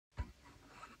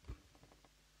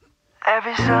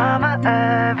Every summer,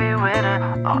 every winter,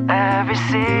 or every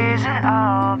season,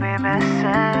 I'll be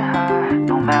missing her.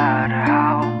 No matter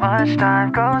how much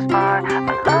time goes by,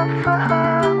 my love for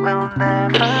her will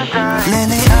never die.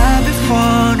 Lately I've been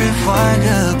wondering why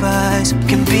goodbyes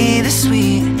can be this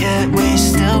sweet, yet we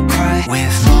still cry.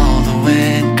 With all the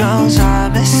wind goes our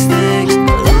mistakes,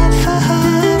 my love for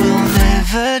her will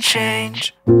never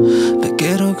change. 몇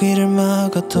귀를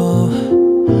막아도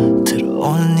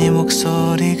들어오는 네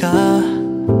목소리가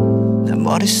내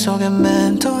머릿속에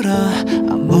맴돌아.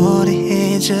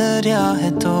 아무리 잊으려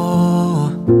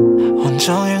해도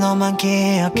온종일 너만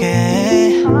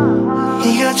기억해.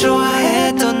 네가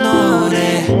좋아했던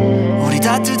노래, 우리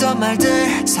다투던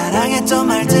말들, 사랑했던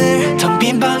말들, 텅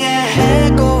빈 방에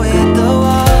echo in the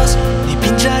walls. 네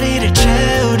빈자리를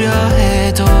채우려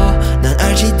해도 난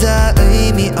알지 다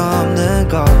의미 없는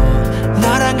거.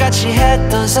 너랑 같이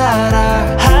했던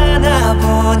사랑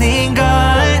하나뿐인걸.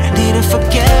 Need to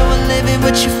forget when living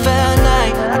what you felt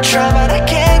like. I try but I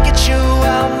can't get you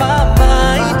out my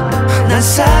mind. 난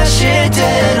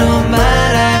사실대로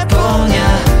말할 뿐이야.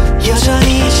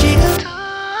 여전히 지금도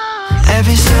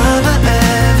Every summer,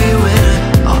 every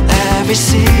winter, or every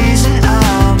season,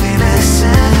 I'll be missing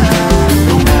her.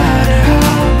 No matter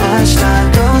how much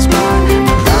time goes by,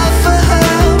 my love for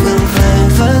her will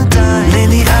never die.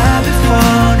 Lately I've been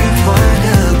wondering why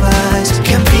goodbyes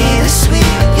can be this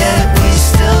sweet, yet we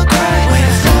still cry.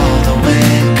 With all the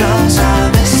wind goes our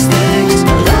mistakes,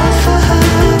 my love for her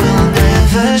will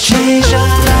never change. Our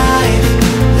life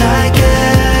like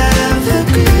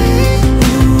evergreen.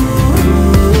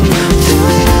 Through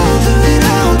it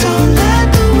all, don't let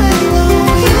the wind blow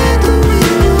in the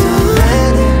wind.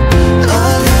 Let it.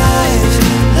 Our life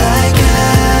like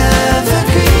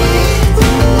evergreen.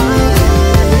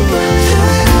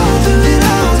 Through it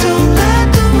all, don't let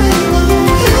the wind blow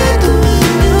in the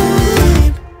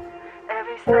wind.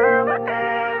 Every summer,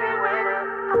 every winter,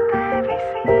 every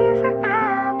season,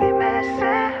 I'll be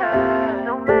missing her.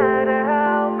 No matter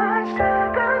how much time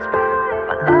goes by,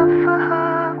 my love for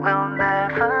her will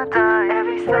never die.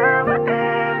 Every summer,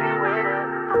 every winter,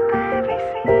 every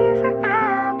season,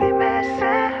 I'll be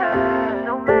missing her.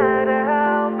 No matter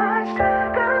how much time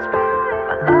goes by,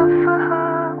 my love for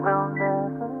her will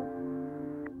never.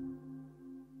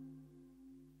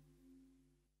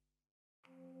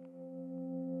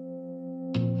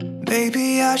 Maybe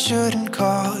I shouldn't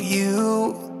call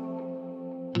you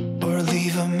or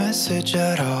leave a message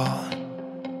at all.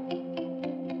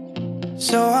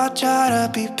 So I'll try to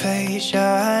be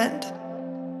patient,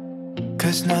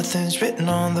 'cause nothing's written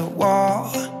on the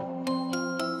wall.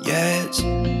 Yeah, it's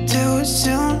too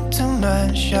soon to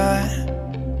mention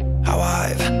how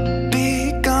I've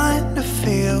begun to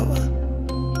feel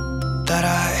that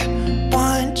I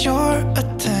want your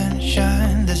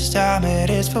attention. This time it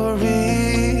is for real.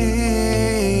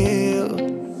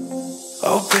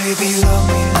 Oh baby, love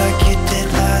me like you did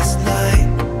last night.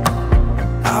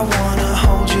 I wanna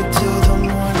hold you till the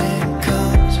morning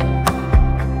comes.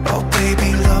 Oh baby,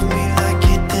 love me like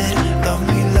you did, love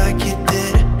me like you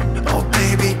did. Oh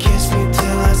baby, kiss me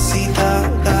till I see the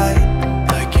light,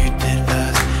 like you did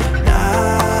last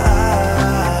night.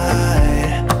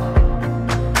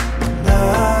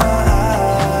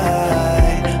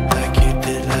 Like you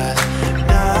did last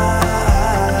night.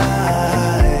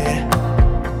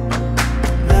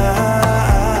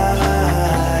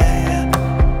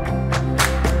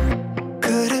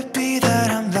 Could it be that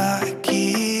I'm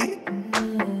lucky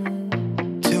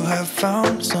to have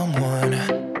found someone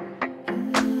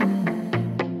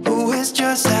who is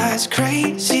just as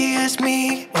crazy as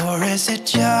me? Or is it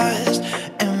just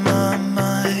in my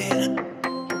mind?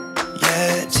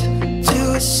 Yeah, it's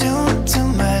too soon to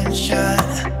mention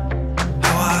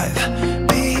how I've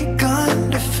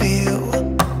begun to feel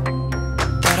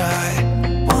that I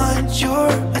want your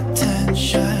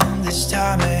attention. This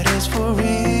time it is for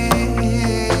real.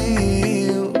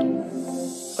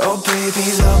 Oh baby,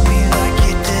 love me like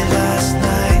you did last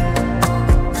night.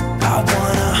 I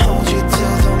wanna hold you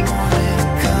till the morning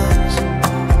comes.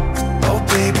 Oh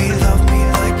baby, love me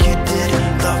like you did,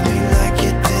 love me like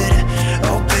you did.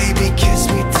 Oh baby, kiss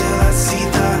me till I see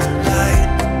the light,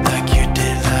 like you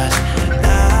did last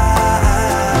night.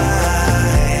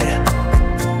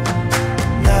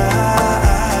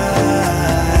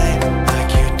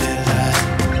 Like you did last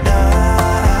night.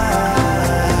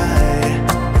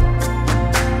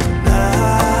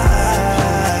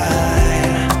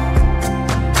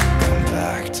 Come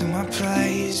back to my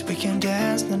place, we can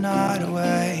dance the night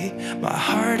away. My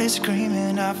heart is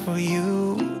screaming out for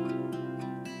you.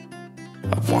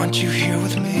 I want you here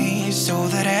with me so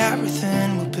that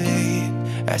everything will be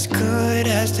as good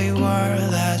as they were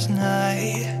last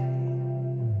night.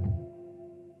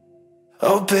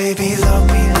 Oh baby, love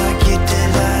me like you did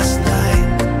last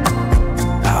night.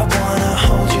 I wanna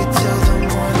hold you till the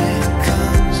morning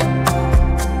comes.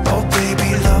 Oh baby,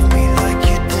 love me like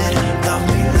you did, love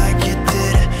me like you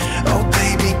did. Oh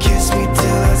baby, kiss me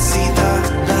till I see the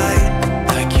light,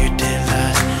 like you did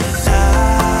last night.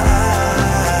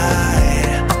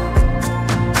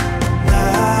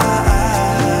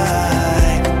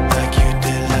 Night, like you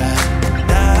did last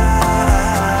night.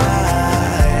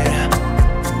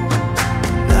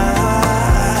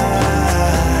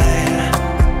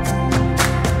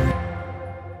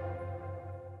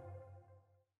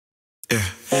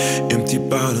 Empty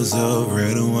bottles of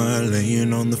red wine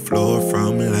laying on the floor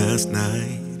from last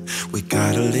night. We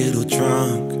got a little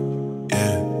drunk,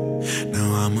 yeah.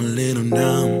 Now I'm a little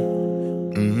numb.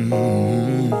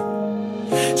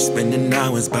 Spending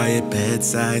hours by your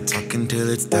bedside, talking till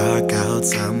it's dark out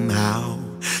somehow.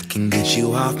 Can get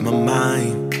you off my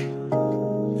mind.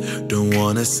 Don't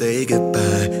wanna say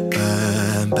goodbye,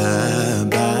 bye, bye,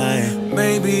 bye.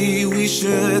 Maybe we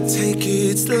should take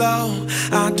it slow.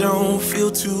 I don't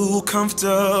feel too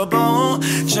comfortable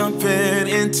jumping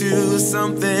into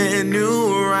something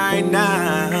new right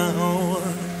now.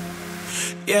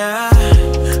 Yeah,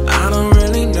 I don't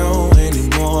really know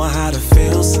anymore how to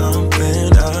feel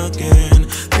something again.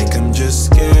 Think I'm just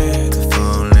scared of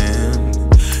falling.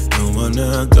 Don't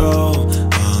wanna go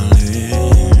all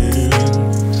in.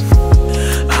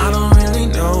 I don't really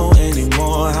know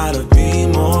anymore how to be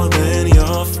more than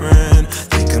your friend.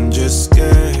 Think I'm just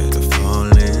scared of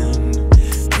falling.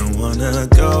 Don't wanna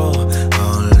go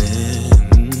all in.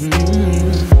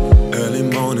 Early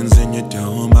mornings in your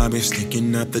dome, I be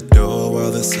sneaking out the door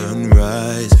while the sun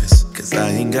rises. Cause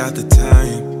I ain't got the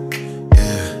time,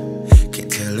 yeah.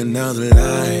 Can't tell another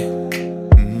lie.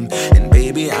 And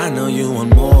baby, I know you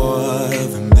want more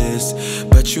than this,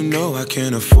 but you know I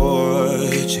can't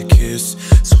afford your kiss.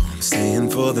 So I'm staying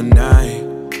for the night,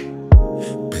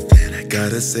 but then I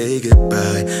gotta say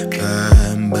goodbye,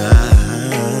 bye,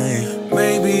 bye.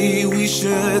 Maybe we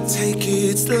should take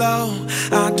it slow.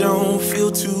 I don't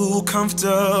feel too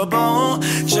comfortable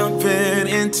jumping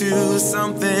into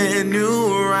something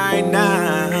new right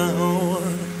now.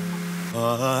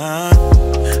 I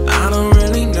don't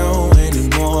really know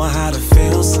anymore how to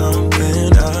feel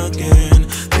something again.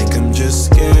 Think I'm just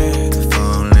scared of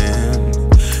falling.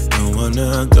 Don't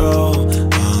wanna go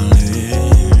all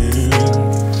in.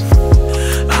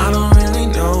 I don't really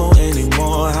know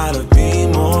anymore how to be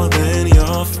more than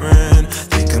your friend.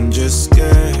 Think I'm just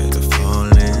scared of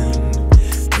falling.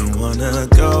 Don't wanna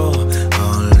go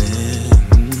all in.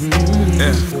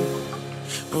 Yeah.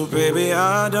 Oh baby,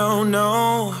 I don't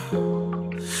know.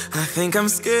 I think I'm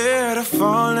scared of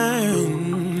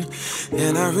falling,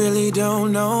 and I really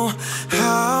don't know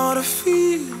how to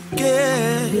feel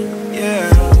again. Yeah,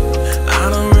 I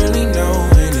don't really know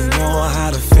anymore how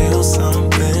to feel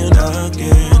something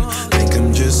again. Think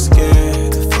I'm just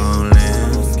scared of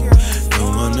falling.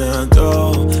 Don't wanna go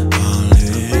all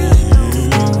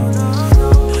in.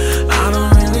 I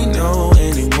don't really know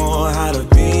anymore how to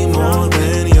be more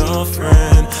than your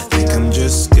friend. Think I'm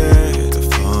just scared of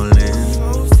falling.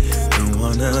 Don't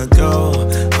wanna go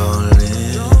all in.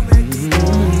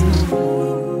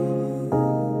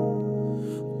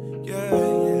 Yeah,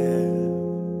 yeah.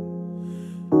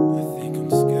 I think I'm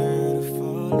scared of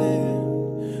falling.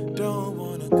 Don't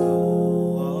wanna go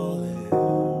all in.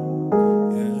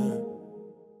 Yeah.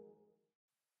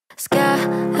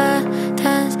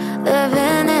 Skeletons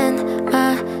living in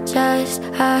my chest.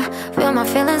 I feel my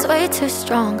feelings way too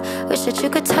strong. Wish that you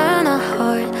could turn a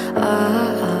heart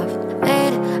off.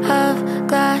 Made of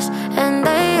glass and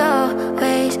they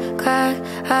always crack.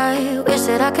 I wish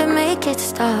that I could make it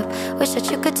stop. Wish that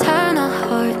you could turn a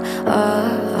heart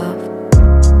off.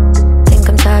 Think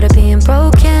I'm tired of being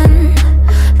broken.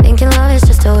 Thinking love is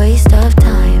just a waste of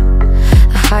time.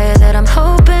 The higher that I'm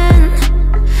hoping,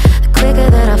 the quicker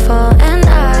that I fall. And I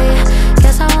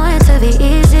guess I want it to be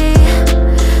easy,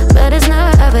 but it's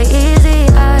never ever easy.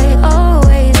 I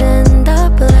always end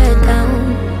up let down.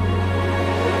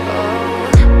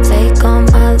 Take all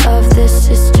my love, this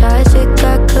is tragic.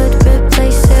 I could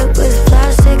replace it with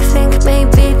plastic. Think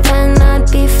maybe then I'd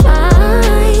be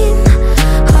fine.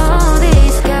 All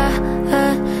these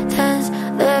skeletons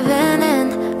living in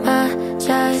my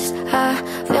chest. I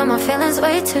feel my feelings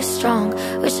way too strong.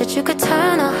 Wish that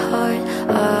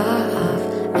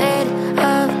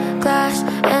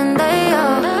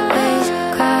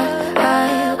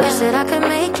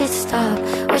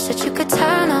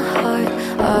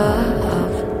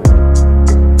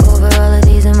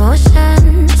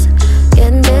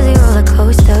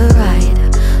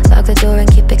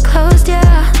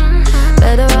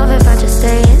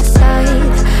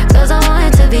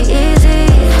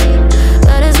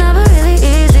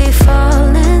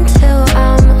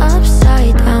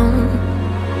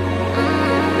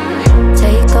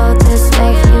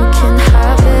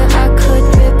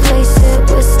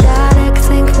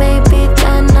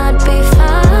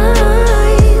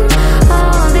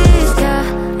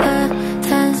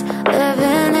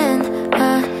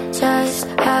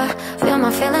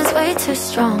way too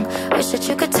strong. Wish that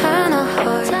you could turn a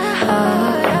heart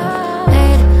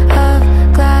made of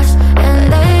glass, and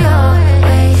they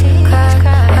always crack.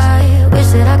 I wish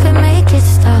that I could make it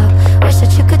stop. Wish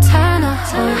that you could turn a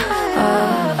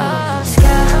heart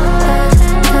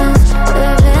skeletons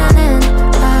living in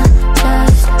my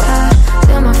chest. I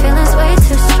feel my feelings way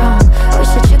too strong.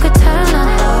 Wish that you could turn a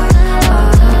heart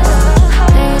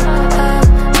made of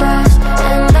glass,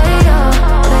 and they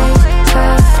always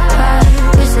crack. I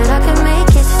wish that I could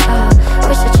make it stop.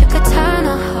 Wish that you could turn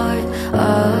a heart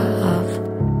off.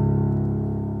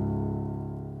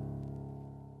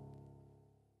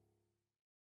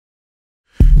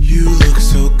 You look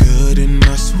so good in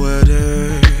my sweater.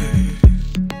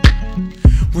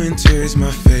 Winter's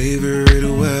my favorite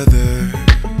weather,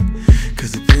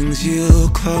 'cause it brings you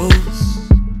close,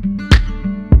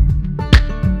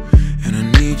 and I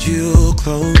need you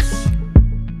close.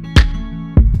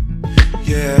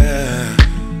 Yeah,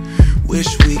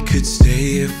 wish we could stay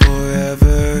here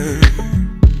forever.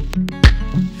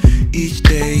 Each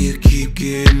day you keep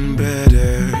getting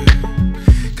better.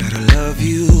 Gotta love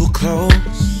you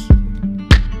close,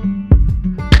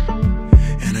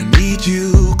 and I need you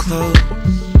close.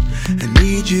 I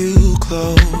need you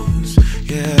close.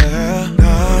 Yeah,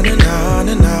 na na na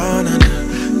na na na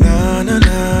na na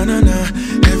na na na.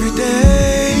 Every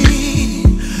day,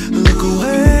 look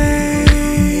away.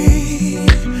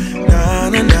 Na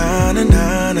na na na na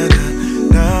na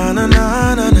na na na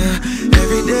na na.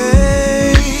 Every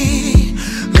day,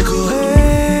 look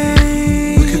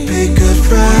away. We could be good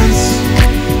friends.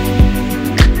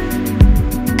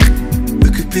 We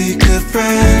could be good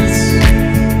friends.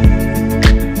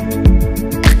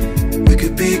 We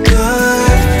could be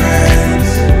good friends.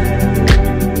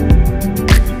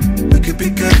 We could be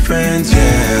good friends,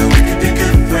 yeah. We could be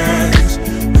good friends.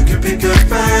 We could be good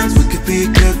friends. We could be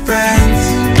good friends.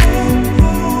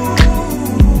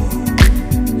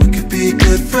 We could be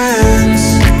good friends.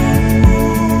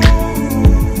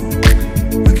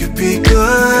 We could be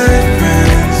good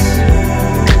friends.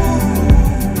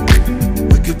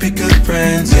 We could be good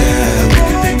friends, yeah. We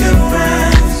could be good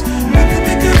friends. We could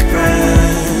be good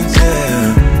friends,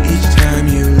 yeah. Each time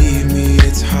you leave me,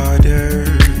 it's harder.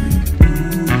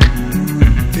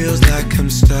 Feels like I'm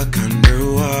stuck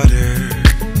underwater.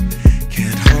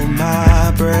 Can't hold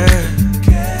my breath.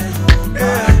 Can't hold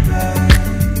my breath.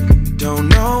 Don't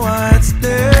know what's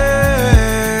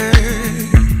there.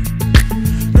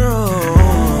 No.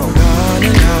 Na na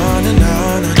na na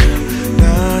na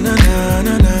na na na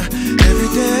na na. Every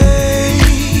day,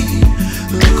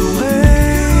 look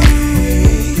away.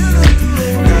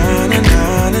 Na na na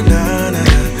na na na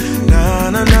na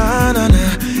na na na na.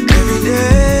 Every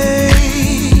day,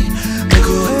 look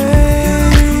away.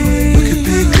 We could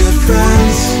be good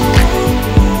friends.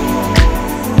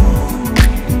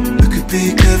 We could be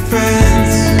good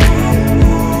friends.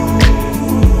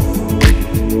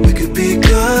 We could be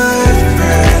good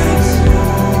friends.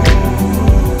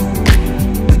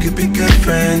 We could be good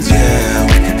friends, yeah.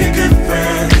 We could be good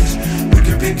friends. We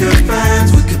could be good friends.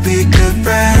 We could be good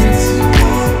friends.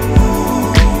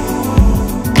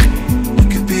 We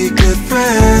could be good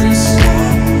friends.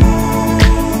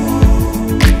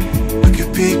 We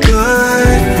could be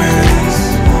good friends.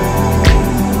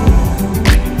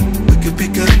 We could be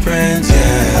good friends,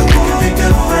 yeah. We could be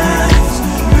good friends.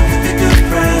 We could be good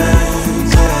friends,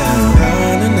 yeah. Na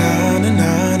na na na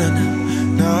na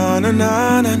na na na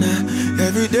na na.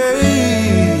 Every day,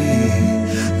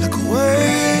 look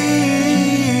away.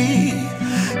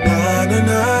 Na na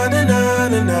na na na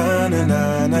na na na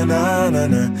na na na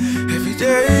na. Every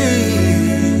day,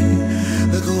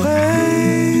 look away.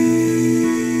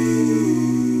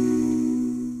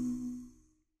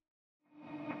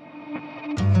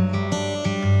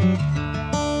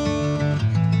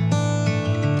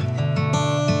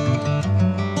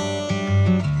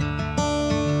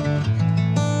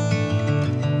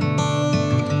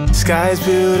 Sky's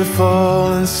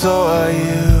beautiful and so are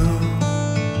you.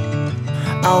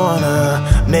 I wanna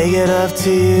make it up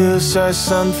to you, start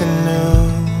something new.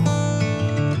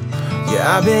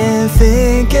 Yeah, I've been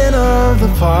thinking of the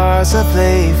parts I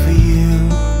played for you.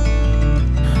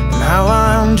 Now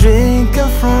I'm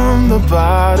drinking from the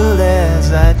bottle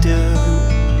as I do.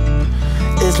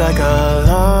 It's like a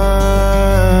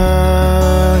long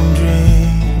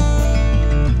dream.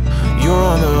 You're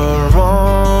on the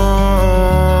wrong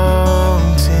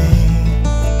team.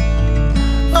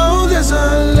 Oh, there's a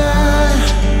light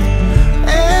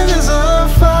and there's a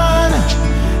fire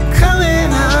coming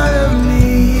out of me.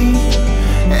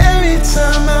 Every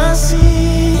time I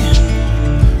see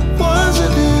one's a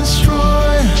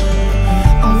destroyer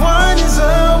and one is a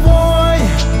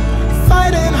warrior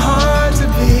fighting hard.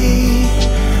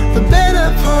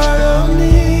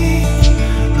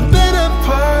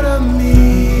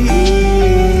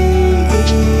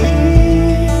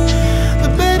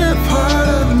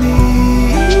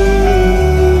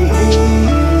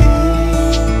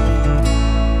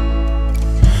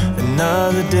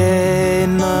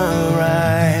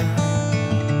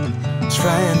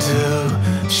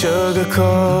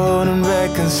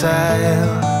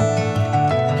 reconcile.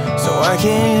 So I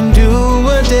can do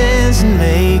a dance and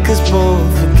make us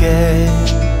both forget,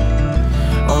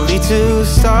 only to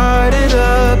start it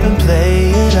up and play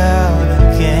it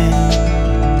out again.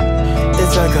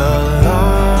 It's like a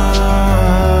long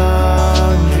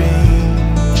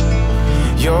dream.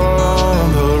 You're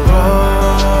on the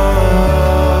wrong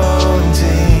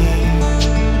team.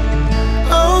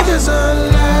 Oh, there's a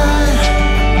light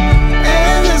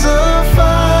and there's a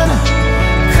fire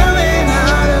coming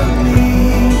out of me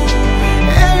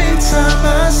every time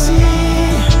I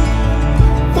see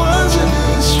one's a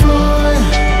destroy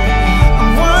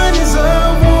and one is a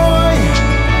warrior,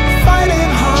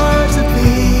 fighting hard to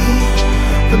be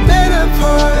the better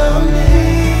part of me,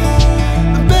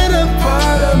 the better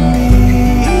part of me,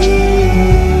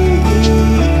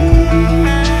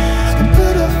 the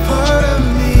better part of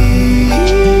me,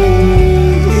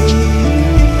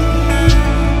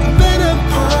 the better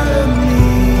part of me,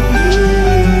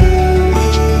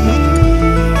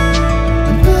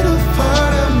 the better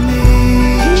part of me.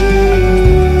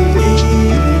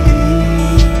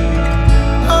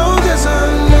 Oh, there's a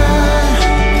light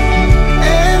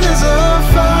and there's a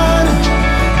fire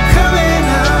coming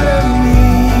out of me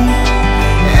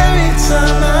every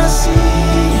time I see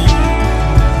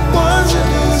one's a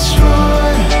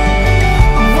destroyer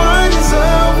and one is a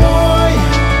warrior,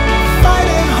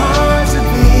 fighting hard to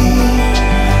be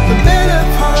the better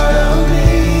part of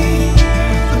me,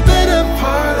 the better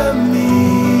part of me,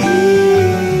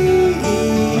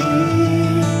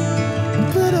 the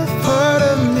better part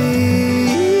of me,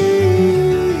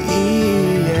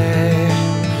 yeah,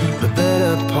 the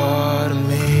better part of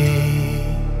me.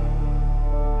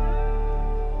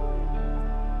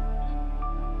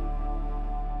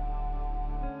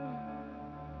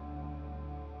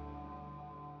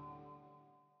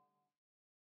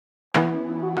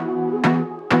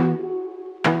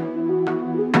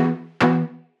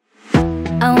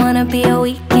 I wanna be a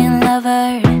weekend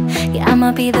lover. Yeah,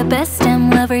 I'ma be the best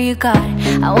damn lover you got.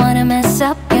 I wanna mess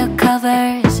up your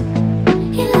covers.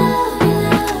 You love, you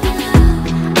love, you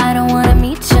love. I don't wanna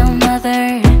meet your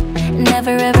mother.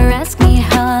 Never ever ask me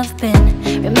how I've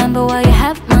been. Remember why you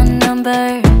have my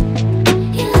number.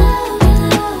 You love, you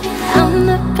love, you love. I'm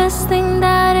the best thing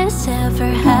that has ever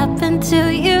happened to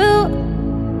you.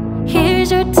 Here's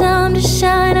your time to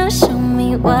shine. Now show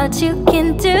me what you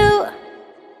can do.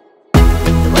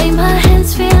 The way my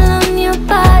hands feel on your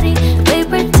body, the way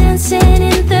we're dancing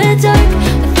in the dark.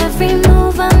 With every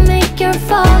move I make, you're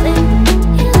falling.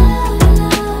 You love, you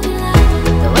love, you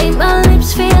love. The way my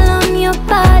lips feel on your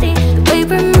body, the way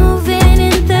we're moving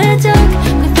in the dark.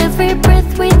 With every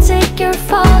breath we take, you're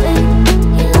falling.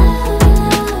 You love, you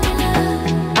love, you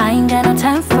love. I ain't got no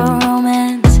time for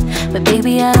romance, but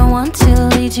baby I don't want to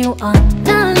lead you on.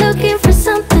 Not looking for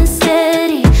something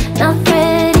steady, not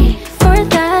ready for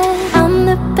that. I'm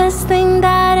the best thing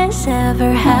that has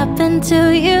ever happened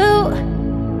to you.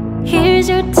 Here's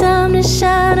your time to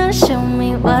shine. Now show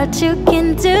me what you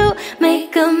can do.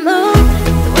 Make a move.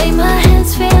 The way my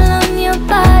hands feel on your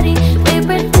body, the way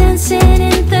we're dancing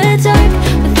in the dark.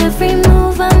 With every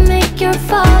move I make, you're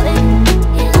falling.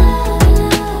 You love, you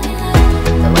love, you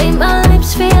love. The way my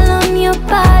lips feel on your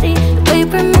body, the way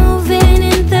we're moving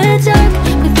in the dark.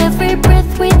 With every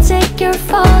breath we take, you're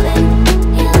falling.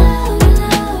 You love, you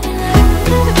love, you love.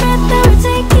 With every breath that we're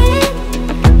taking,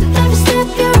 with every step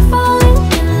you're falling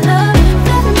in love. With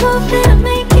every move that I'm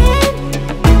making,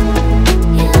 you love,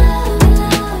 you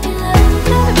love, you love.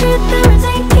 With every breath that we're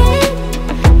taking,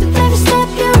 with every step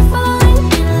you're falling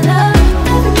in love.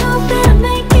 With every move that I'm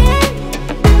making,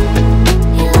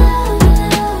 you love, you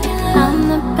love, you love. I'm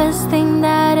the best thing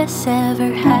that has ever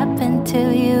happened to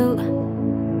you.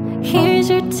 Here's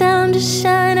your time to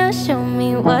shine. Now show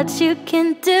me what you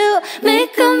can do.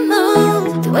 Make a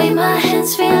move. The way my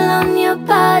hands feel on your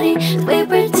body, the way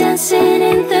we're dancing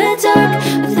in the dark.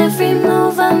 With every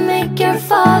move I make, you're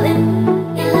falling.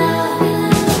 You love, you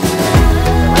love, you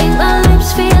love. The way my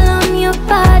lips feel on your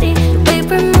body, the way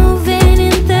we're moving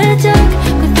in the dark.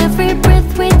 With every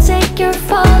breath we take, you're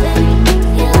falling.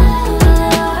 You love, you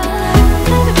love, you love.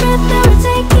 With every breath that we're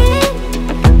taking,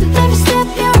 with every step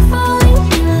you're falling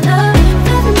in love.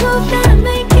 With every move that I'm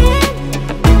making,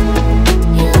 you love,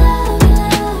 you love,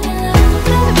 you love.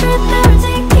 With every breath that we're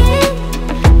taking,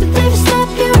 with every step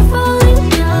you're falling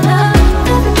in love.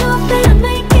 With every move that I'm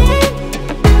making,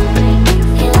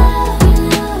 you love, you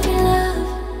love, you love.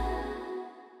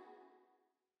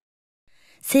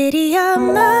 City of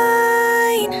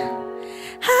mine,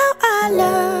 how I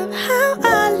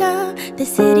love the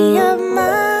city of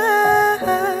mine.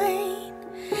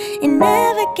 It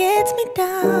never gets me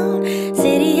down.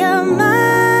 City of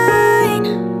mine,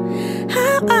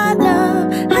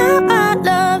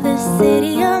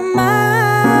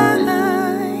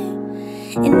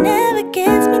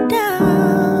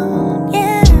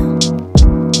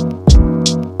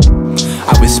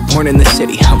 born in the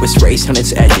city, I was raised on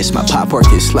its edges. My pop worked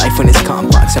his life when it's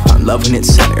complex. I found love in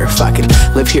its center. If I could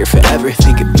live here forever,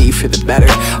 think it'd be for the better.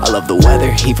 I love the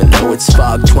weather, even though it's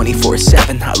fog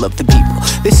 24/7. I love the people.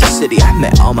 This is city I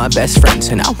met all my best friends,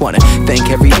 and I wanna thank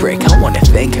every break. I wanna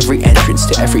thank every entrance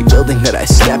to every building that I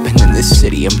step in this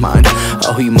city of mine.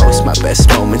 I owe you most my best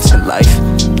moments in life.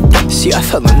 See, I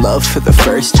fell in love for the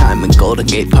first time in Golden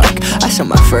Gate Park. I saw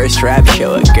my first rap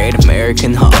show at Great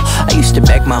American Hall. I used to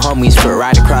beg my homies for a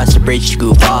ride across the bridge to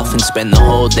goof off and spend the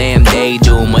whole damn day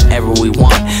doing whatever we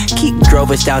want. Keith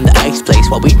drove us down to Ike's place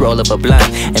while we roll up a blunt,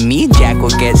 and me and Jack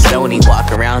would get stoney,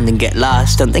 walk around and get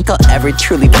lost. Don't think I'll ever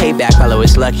truly pay back all I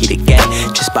was lucky to get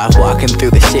just by walking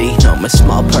through the city. No, I'm a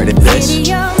small part of this.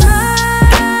 City of mine,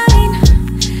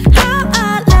 how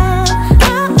I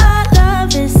love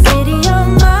this city of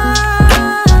mine.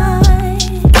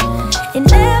 It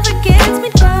never gets me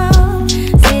down.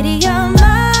 City of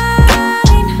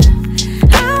mine,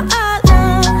 how I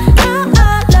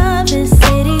love this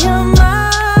city of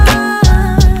mine.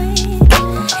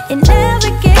 It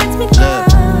never gets me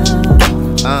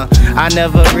down. I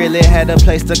never really had a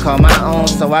place to call my own,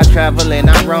 so I travel and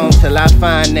I roam till I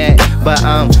find that. But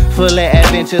I'm full of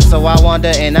adventure, so I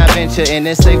wander and I venture, and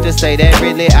it's safe to say that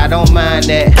really I don't mind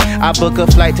that. I book a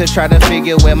flight to try to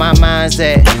figure where my mind's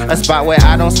at, a spot where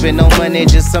I don't spend no money,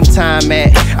 just some time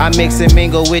at. I mix and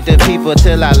mingle with the people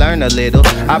till I learn a little.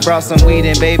 I brought some weed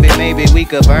and baby, maybe we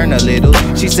could burn a little.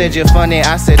 She said you're funny,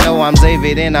 I said no, I'm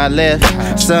David, and I left.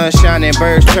 Sun shining,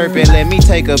 birds chirping, let me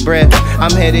take a breath.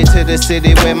 I'm headed to the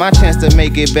city where my chance to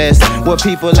make it best. What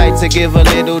people like to give a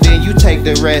little, then you take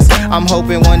the rest. I'm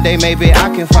hoping one day maybe I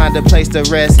can find a place to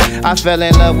rest. I fell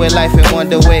in love with life and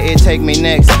wonder where it take me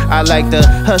next. I like the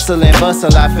hustle and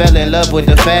bustle, I fell in love with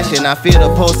the fashion. I feel the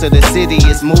pulse of the city,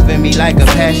 it's moving me like a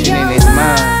passion, and it's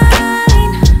mine.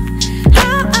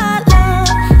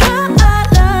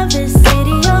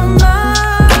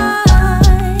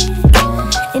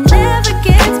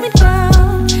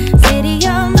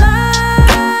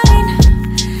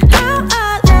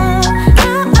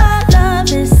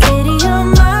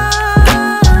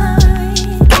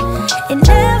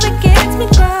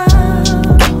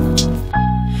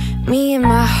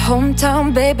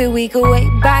 Hometown, baby, we go way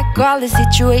back. All the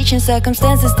situations,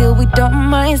 circumstances, still we don't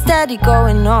mind. Steady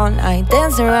going on, I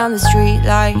dance around the street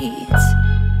lights.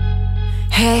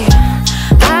 Hey,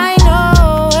 I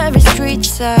know every street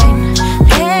sign,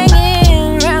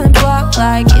 hanging around the block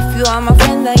like if you are my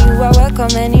friend, then you are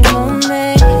welcome any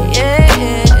moment.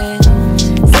 Yeah,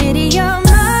 city of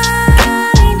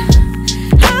mine,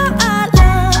 how I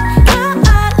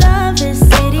love this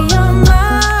city of mine.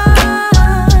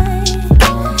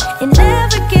 It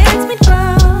never gets me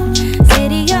down.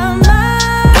 City of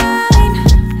mine,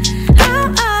 how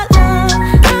I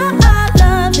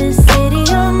love this city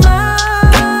of mine.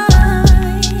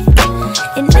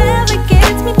 It never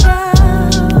gets me down.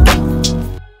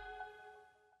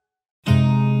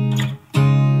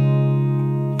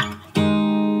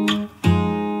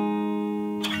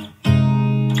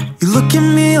 You look at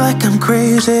me like I'm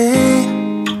crazy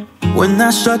when I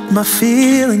shut my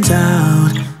feelings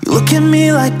out. You look at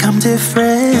me like I'm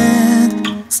different,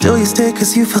 still you stay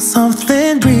cause you feel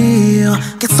something real.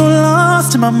 Get so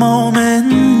lost in my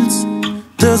moments,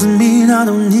 doesn't mean I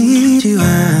don't need you.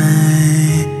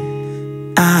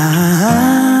 I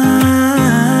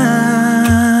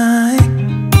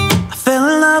fell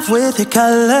in love with your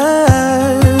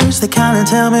colors, they kinda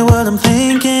tell me what I'm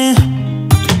thinking.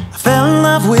 I fell in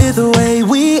love with the way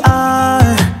we are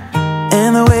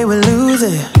and the way we lose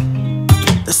it.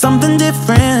 There's something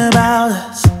different about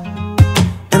us,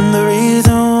 and the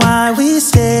reason why we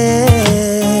stay.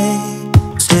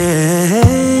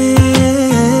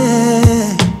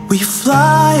 We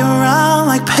fly around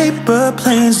like paper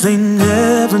planes, they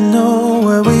never know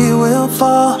where we will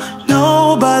fall.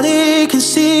 Nobody can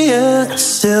see us,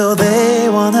 still they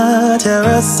wanna tear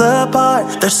us apart.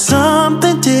 There's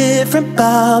something different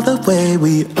about the way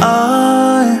we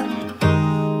are.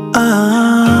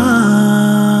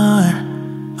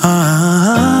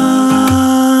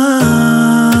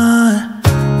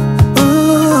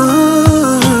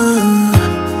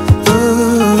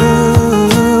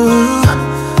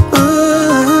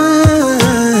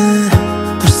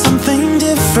 There's something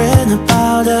different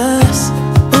about us.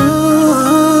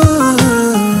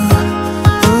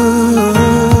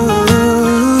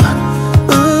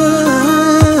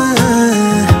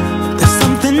 There's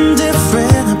something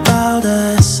different about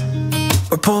us.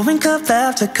 We're pouring cup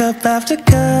after cup after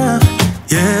cup.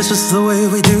 Yeah, it's just the way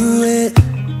we do it.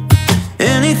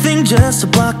 Anything just to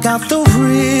block out the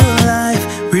real life,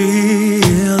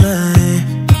 real life.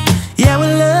 Yeah,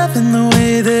 we're loving the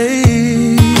way they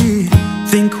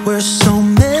think we're so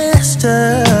messed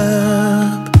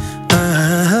up.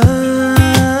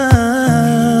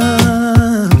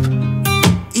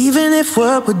 Even if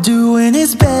what we're doing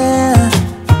is bad,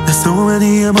 there's so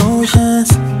many emotions,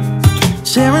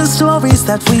 sharing stories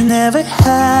that we never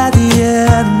had.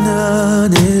 Yeah,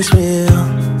 none is real.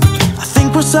 I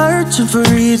think we're searching for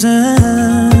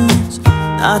reasons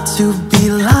not to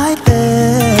be like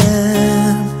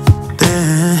them.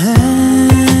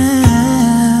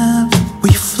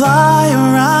 We fly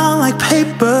around like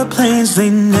paper planes, they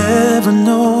never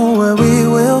know where we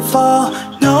will fall.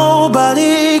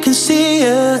 Nobody can see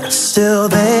us, still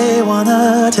they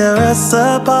wanna tear us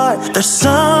apart. There's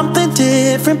something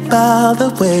different about the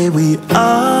way we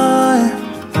are.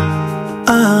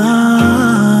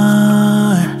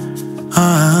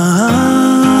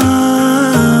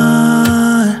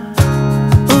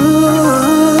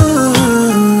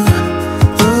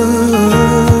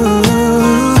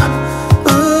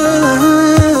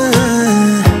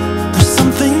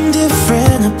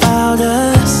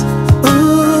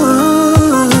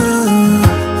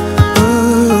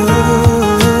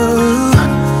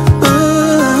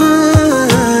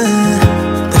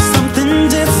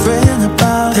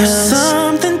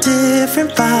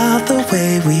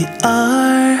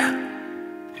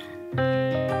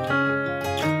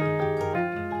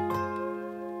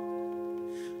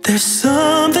 There's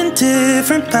something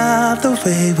different about the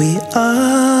way we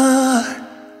are.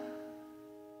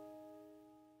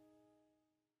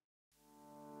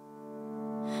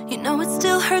 You know it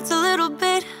still hurts a little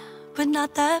bit, but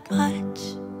not that much.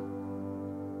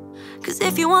 'Cause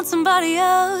if you want somebody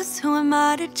else, who am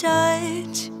I to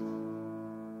judge?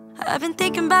 I've been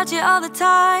thinking about you all the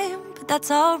time, but that's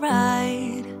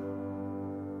alright.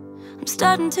 I'm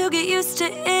starting to get used to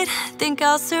it, think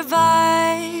I'll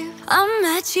survive. I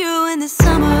met you in the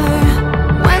summer,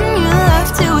 when you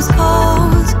left it was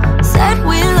cold. Said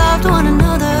we loved one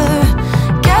another,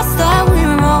 guess that we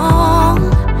were wrong.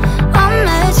 I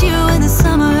met you in the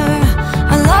summer,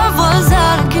 our love was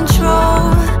out of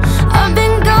control. I've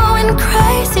been going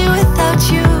crazy without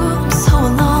you, I'm so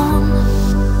alone.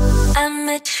 I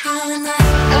met you in the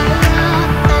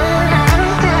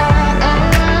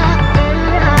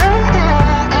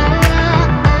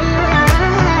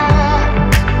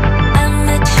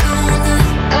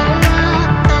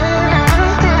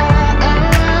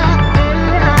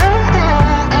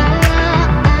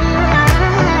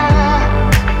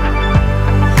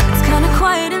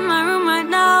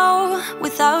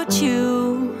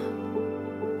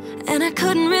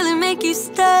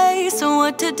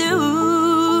to do.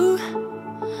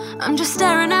 I'm just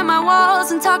staring at my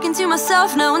walls and talking to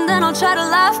myself. Now and then I'll try to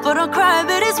laugh, but I'll cry a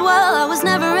bit as well. I was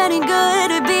never any good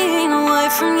at being away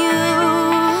from you.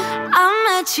 I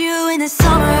met you in the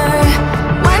summer,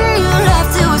 when you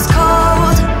left it was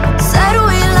cold. Said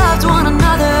we loved one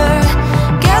another,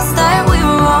 guess that we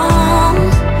were wrong.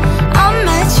 I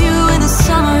met you in the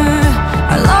summer,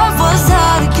 our love was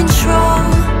out of control.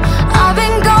 I've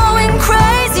been going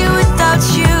crazy without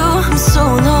you, I'm so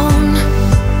alone.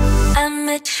 I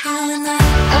met you in the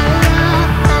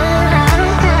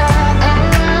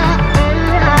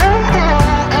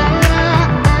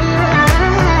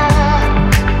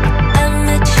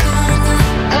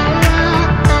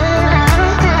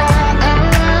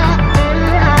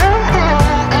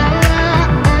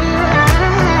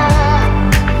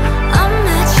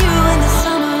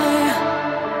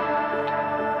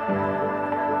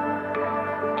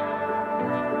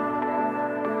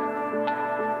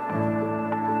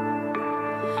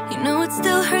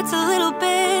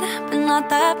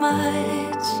that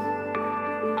much.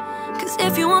 'Cause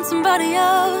if you want somebody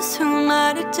else, who am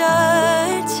I to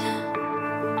judge?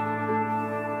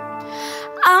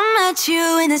 I met you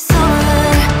in the summer,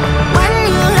 when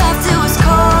you left it was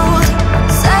cold.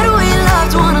 Said we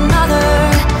loved one another,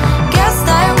 guess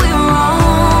that we were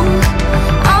wrong.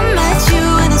 I met you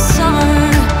in the summer,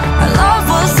 our love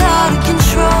was out of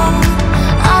control.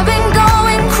 I've been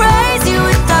going crazy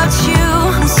without you,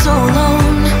 I'm so alone.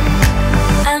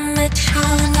 I met you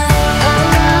in the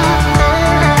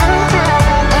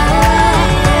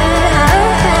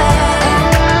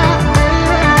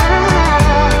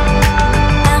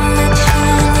I met you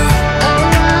in the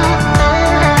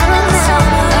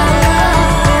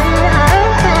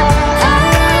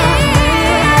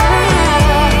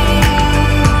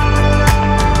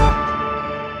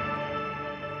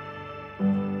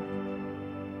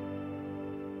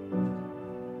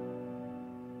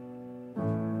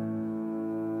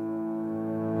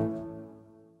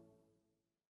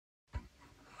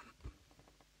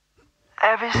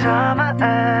Every summer,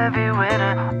 every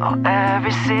winter, or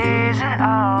every season,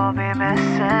 I'll be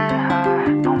missing her.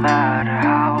 No matter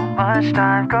how much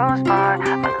time goes by,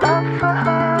 my love for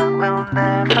her will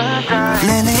never die.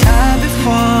 Lately I've been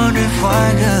wondering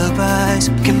why goodbyes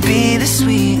can be this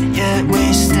sweet, yet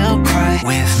we still cry.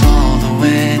 With all the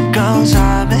wind goes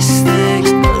our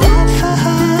mistakes, my love for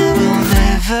her will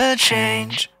never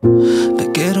change.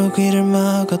 베개로 귀를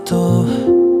막아도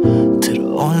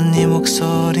들어오는 네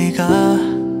목소리가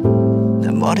내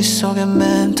머릿속에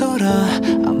맴돌아.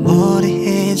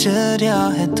 아무리 잊으려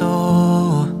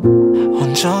해도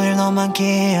온종일 너만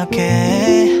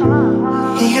기억해.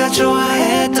 네가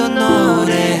좋아했던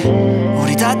노래,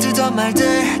 우리 다투던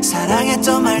말들,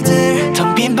 사랑했던 말들,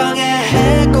 텅 빈 방에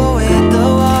echo in the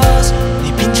walls.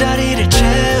 네 빈자리를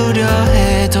채우려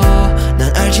해도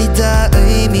난 알지 다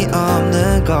의미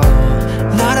없는 거.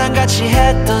 너랑 같이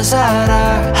했던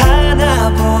사랑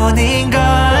하나뿐인걸.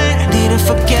 Didn't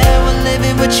forget when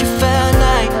living with you felt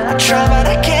like I try but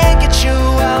I can't get you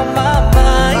out my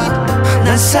mind.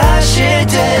 난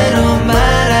사실대로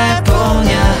말할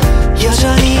뿐이야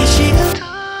여전히 지금도.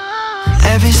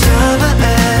 Every summer,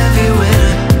 every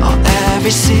winter, or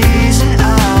every season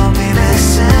I'll be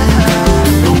missing her.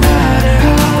 No matter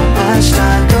how much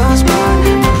time goes by,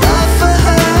 my love for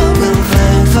her will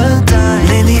never die.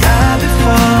 Lately I've been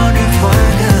wondering why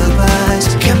goodbyes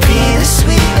can be this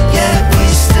sweet, yet we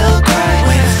still cry.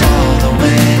 With all the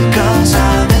wind goes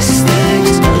our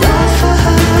mistakes, my love for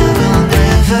her will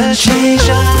never change.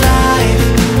 Our life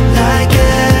like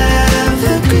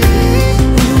evergreen.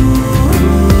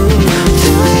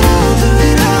 Do it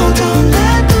all, don't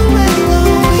let the wind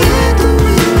blow. Hear the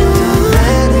wind blow,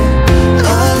 let it.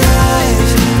 Our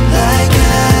life like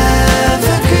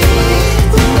evergreen.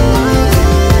 Do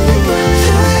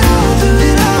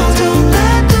it all, don't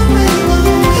let the wind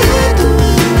blow. Hear the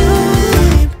wind blow.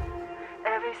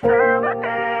 Every summer,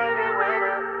 every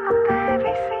winter,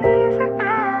 every season,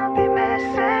 I'll be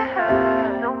missing her.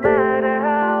 No matter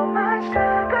how much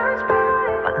time goes by,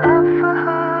 my love for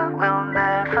her will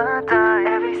never die.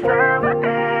 Every summer,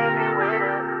 every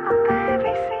winter,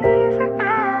 every season,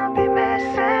 I'll be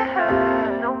missing her.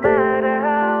 No matter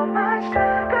how much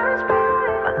time goes by,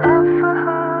 my love for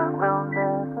her will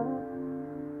never.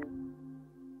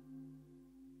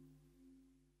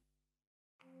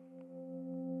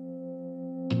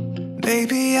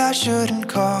 Maybe I shouldn't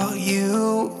call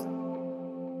you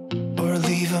or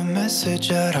leave a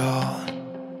message at all.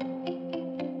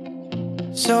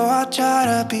 So I'll try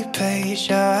to be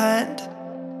patient,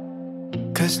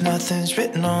 'cause nothing's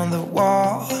written on the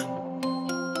wall.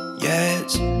 Yeah,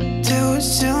 it's too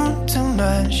soon to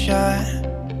mention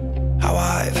how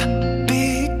I've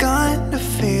begun to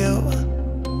feel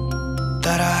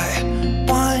that I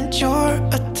want your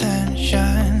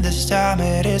attention. This time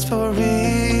it is for real.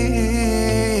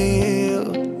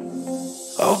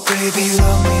 Oh baby,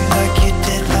 love me like you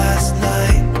did last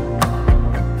night.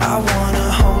 I wanna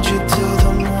hold you till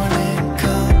the morning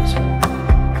comes.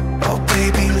 Oh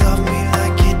baby, love me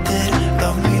like you did,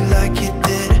 love me like you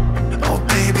did. Oh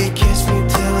baby, kiss me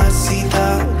till I see the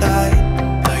light,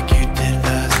 like you did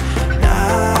last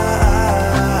night.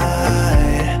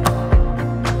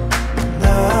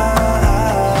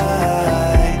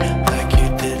 Like you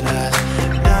did last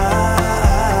night.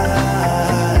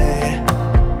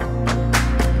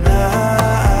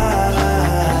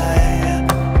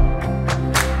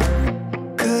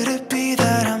 Could it be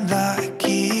that I'm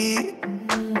lucky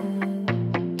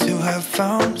to have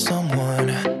found someone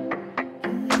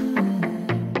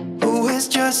who is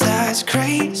just as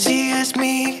crazy as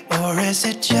me? Or is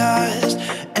it just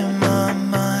in my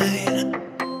mind?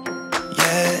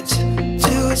 Yeah, it's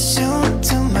too soon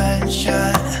to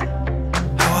mention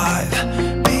how I've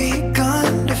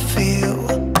begun to feel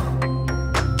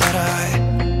that I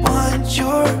want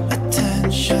your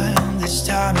attention. This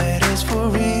time it is for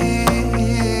real.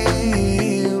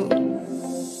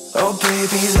 Oh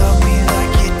baby, love me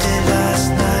like you did last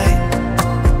night.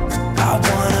 I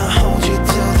wanna hold you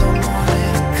till the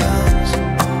morning comes.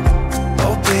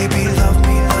 Oh baby, love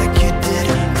me like you did,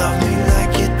 love me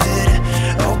like you did.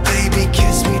 Oh baby,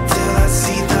 kiss me till I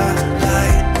see the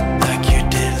light, like you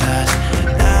did last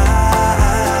night.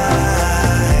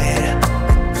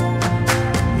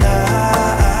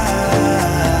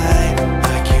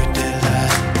 Like you did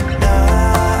last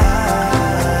night.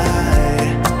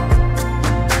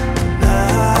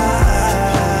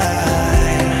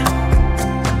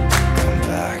 Come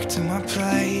back to my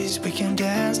place, we can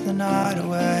dance the night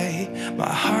away.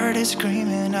 My heart is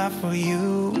screaming out for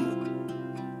you.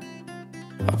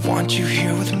 I want you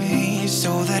here with me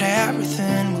so that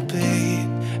everything will be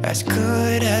as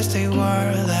good as they were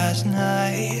last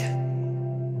night.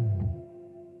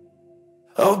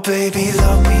 Oh baby,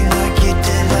 love me like you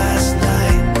did last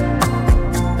night.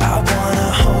 I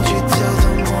wanna hold you till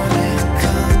the morning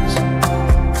comes.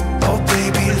 Oh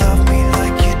baby, love me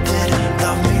like you did,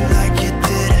 love me like you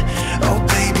did. Oh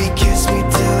baby, kiss me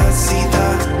till I see the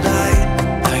light,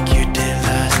 like you did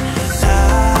last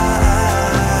night.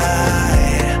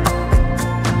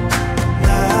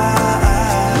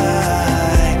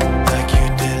 Like you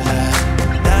did last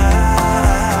night.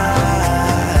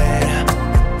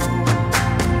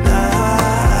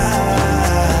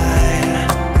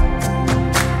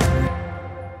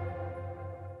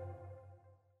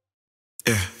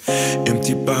 Yeah,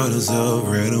 empty bottles of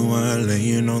red wine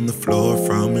laying on the floor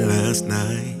from last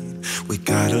night. We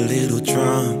got a little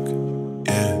drunk,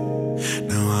 yeah.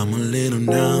 Now I'm a little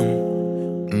numb.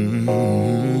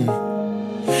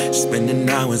 Spending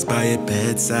hours by your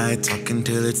bedside, talking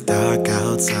till it's dark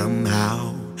out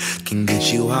somehow. Can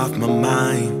get you off my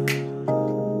mind.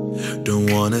 Don't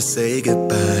wanna say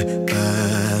goodbye,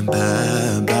 bye,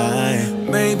 bye, bye.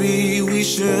 Maybe we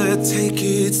should take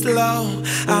it slow.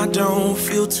 I don't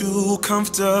feel too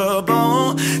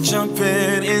comfortable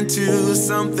jumping into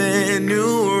something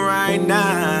new right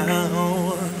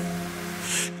now.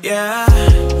 Yeah,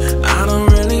 I don't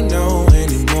really know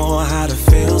anymore how to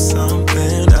feel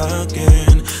something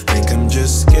again. Think I'm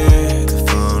just scared of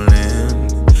falling.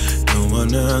 Don't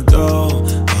wanna go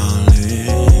all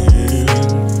in.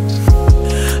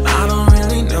 I don't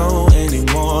really know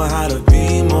anymore how to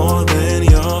be more than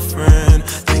your friend.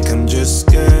 Think I'm just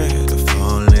scared of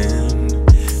falling.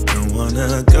 Don't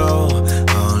wanna go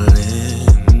all in.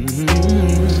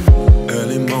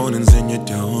 Early mornings in your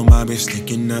dome, I'll be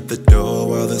sneaking out the door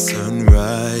while the sun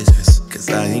rises. Cause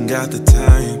I ain't got the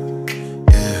time,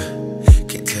 yeah,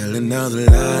 can't tell another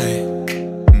lie.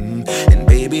 And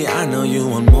baby, I know you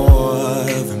want more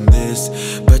than this,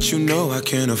 but you know I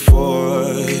can't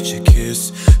afford your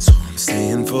kiss. So I'm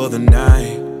staying for the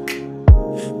night,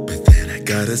 but then I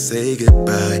gotta say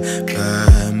goodbye,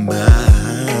 bye,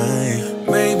 bye.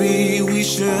 Maybe we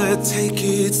should take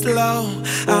it slow.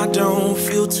 I don't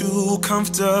feel too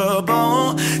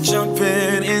comfortable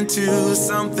jumping into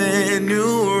something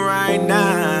new right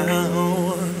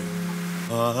now.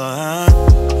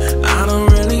 I don't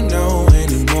really know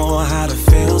anymore how to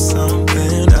feel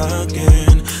something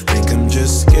again. Think I'm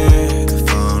just scared of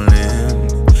falling.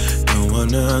 Don't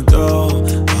wanna go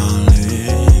all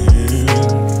in.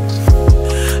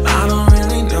 I don't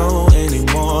really know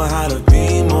anymore how to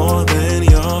be more than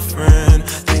your friend.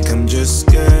 Think I'm just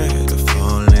scared of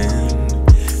falling.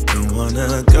 Don't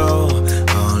wanna go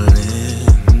all in.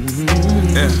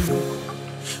 Yeah.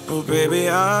 Oh baby,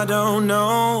 I don't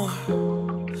know.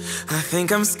 I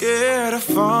think I'm scared of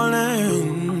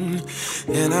falling,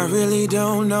 and I really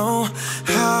don't know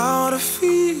how to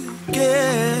feel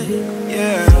again.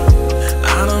 Yeah,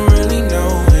 I don't really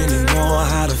know anymore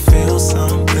how to feel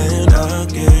something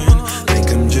again.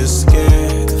 Think I'm just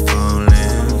scared of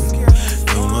falling.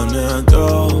 Don't wanna go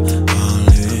all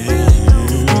in.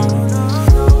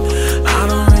 I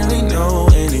don't really know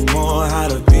anymore how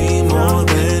to be more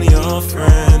than your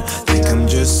friend. Think I'm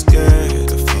just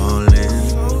scared of falling.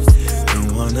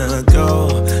 Don't wanna go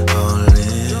all in.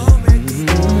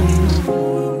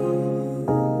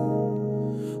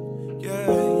 Yeah,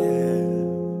 yeah.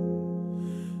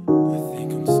 I think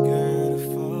I'm scared of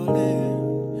falling.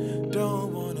 Don't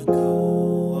wanna go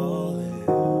all in.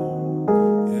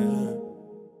 Yeah.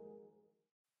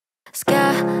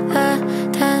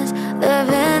 Skeletons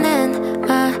living in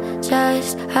my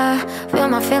chest. I feel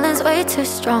my feelings way too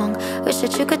strong. Wish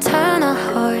that you could turn a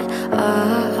heart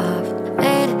off.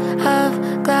 Made of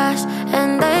glass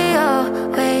and they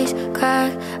always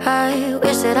crack. I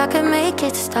wish that I could make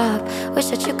it stop. Wish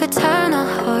that you could turn a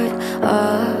heart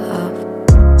off.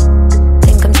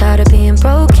 Think I'm tired of being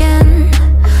broken.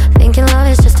 Thinking love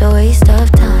is just a waste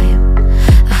of time.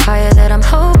 The higher that I'm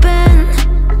hoping,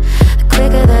 the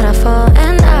quicker that I fall.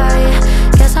 And I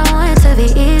guess I want it to be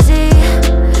easy,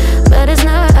 but it's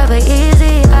never ever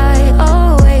easy. I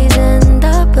always end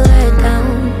up let down.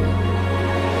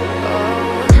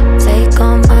 Take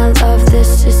all my love,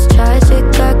 this is tragic.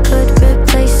 I could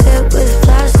replace it with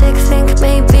plastic. Think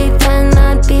maybe then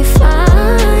I'd be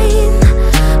fine.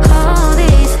 All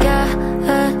these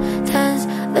skeletons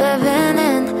living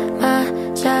in my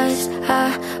chest.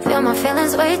 I feel my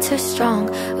feelings way too strong.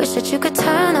 Wish that you could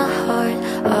turn a heart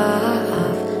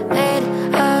off. Made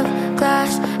of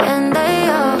glass and they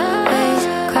always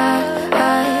crack.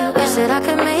 I wish that I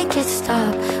could make it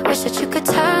stop. Wish that you could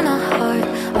turn a heart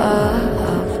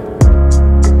off.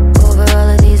 Over all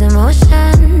of these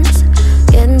emotions,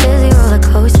 getting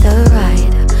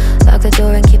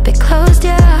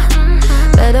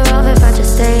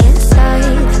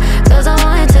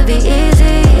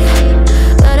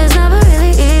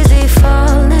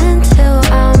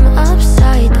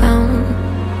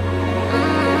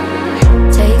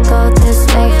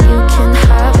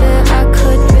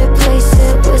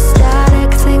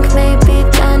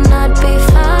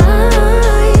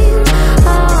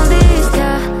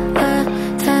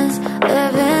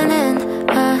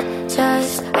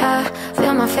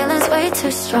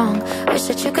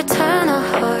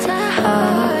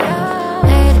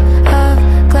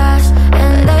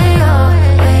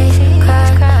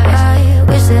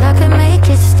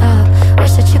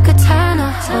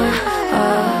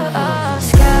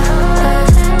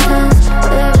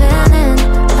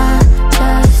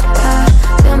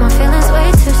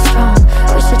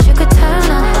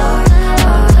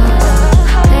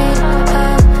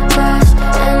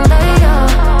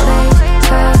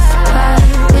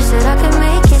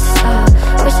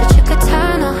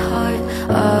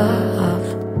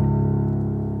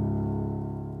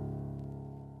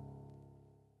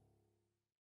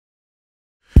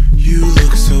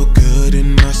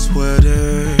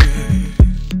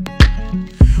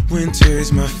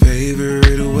is my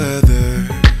favorite weather,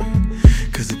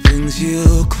 'cause it brings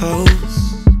you close,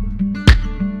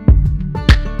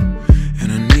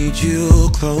 and I need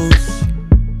you close.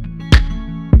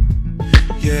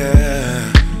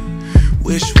 Yeah,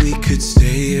 wish we could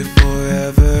stay here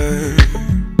forever.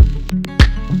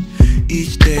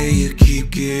 Each day you keep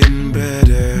getting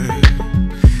better.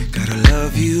 Gotta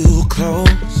love you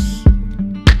close,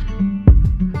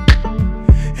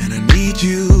 and I need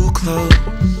you close.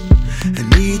 I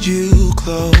need you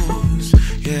close.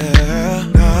 Yeah,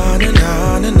 na na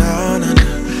na na na na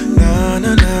na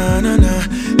na na na na.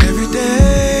 Every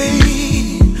day,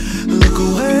 look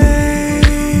away.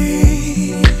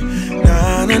 Na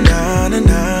na na na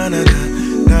na na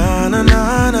na na na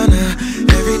na na.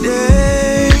 Every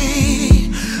day,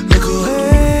 look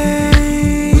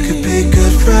away. We could be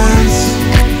good friends.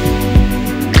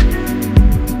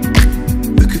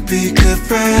 We could be good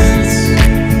friends.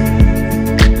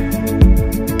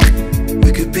 We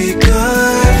could be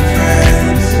good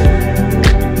friends.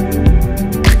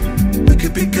 We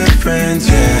could be good friends,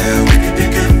 yeah. We could be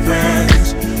good friends.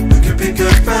 We could be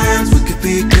good friends. We could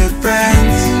be good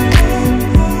friends.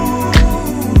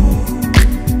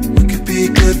 We could be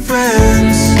good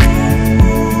friends.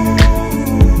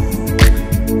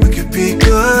 We could be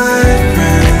good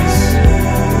friends.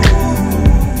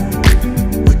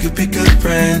 We could be good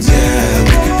friends, yeah.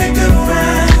 We could be good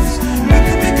friends. We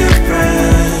could be good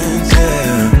friends,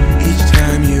 yeah. Each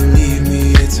time you leave me,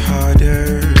 it's harder.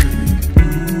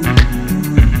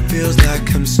 Feels like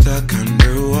I'm stuck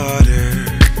underwater.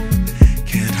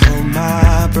 Can't hold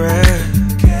my breath.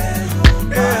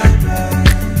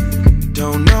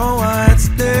 Don't know why it's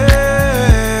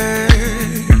there.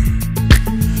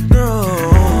 No.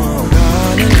 Na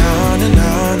na na na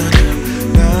na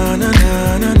na na na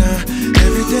na na.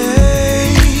 Every day,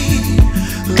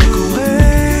 look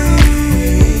away.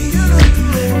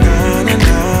 Na na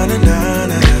na na na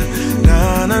na na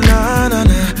na na na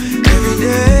na. Every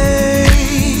day,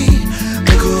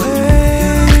 look away.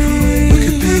 We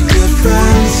could be good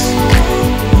friends.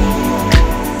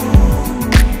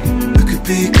 We could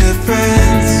be good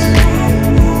friends.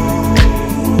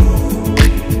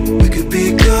 We could be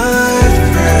good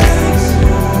friends.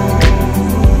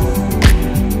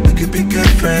 We could be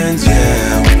good friends,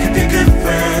 yeah. We could be good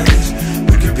friends.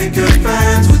 We could be good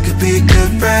friends. We could be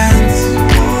good friends.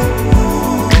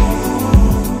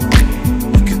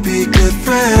 We could be good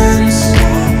friends.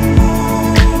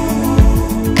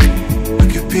 We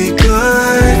could be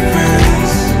good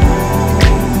friends.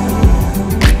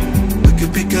 We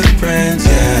could be good friends,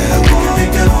 yeah. We could be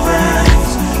good friends.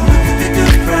 We could be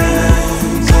good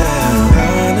friends, yeah. Na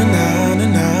na na na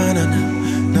na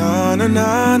na na na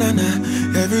na na.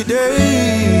 Every day,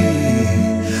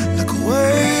 look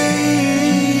away.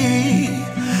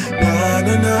 Na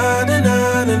na na na na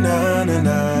na na na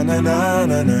na na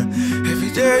na na.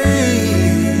 Every day,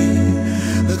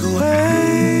 look away.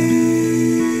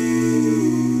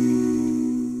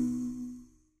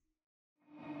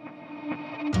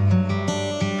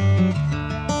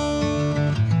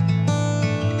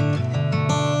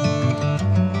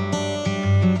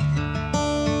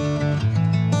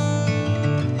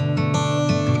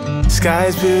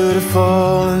 Sky's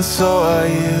beautiful and so are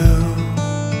you.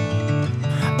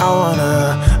 I wanna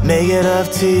make it up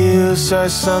to you,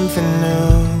 start something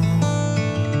new.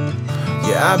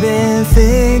 Yeah, I've been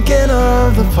thinking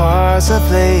of the parts I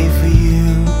played for you.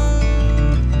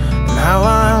 Now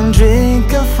I'm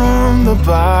drinking from the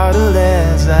bottle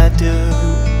as I do.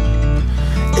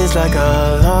 It's like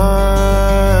a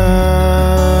long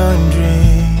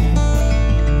dream.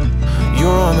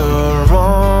 You're on the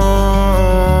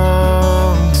wrong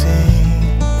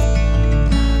team.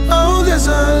 Oh, there's a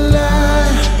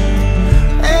light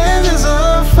and there's a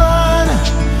fire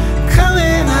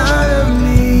coming out of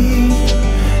me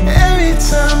every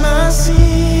time I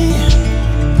see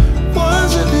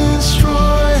one's a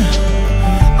destroyer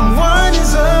and one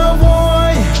is a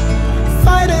warrior,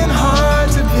 fighting hard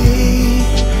to be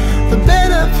the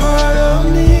better part of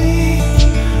me,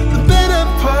 the better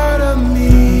part of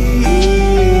me,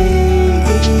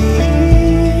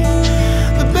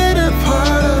 the better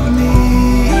part of me.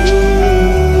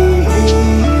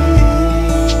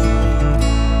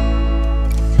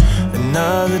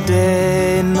 Another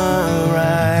day, another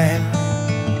rhyme,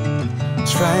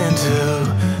 trying to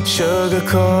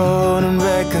sugarcoat and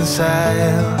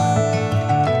reconcile,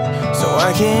 so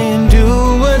I can do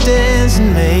a dance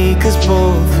and make us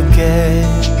both forget,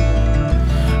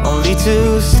 only to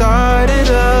start it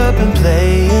up and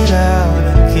play it out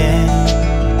again.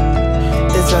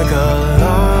 It's like a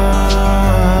long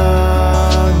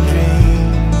dream.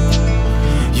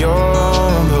 You're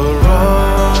on the run.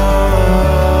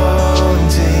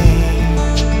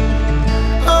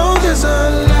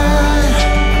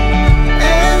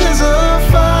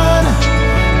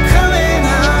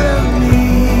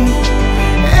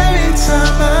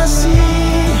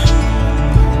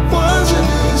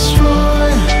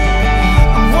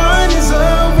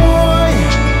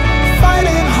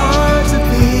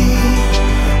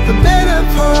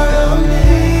 part of me,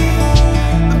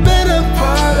 a better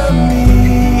part of me,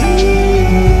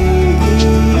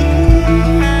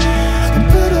 a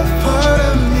better part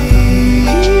of me,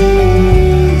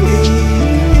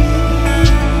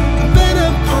 a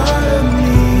better part of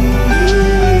me,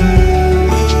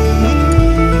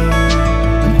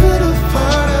 a better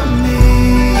part of me.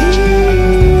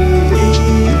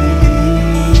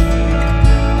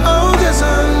 Oh, 'cause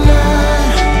I'm not,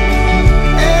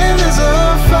 and there's a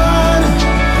fire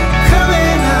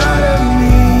coming out of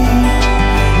me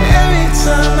every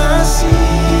time I see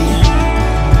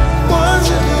one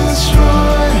to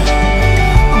destroy,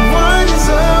 one is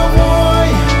a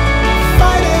warrior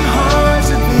fighting hard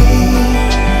to be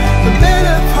the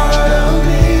better part of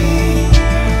me,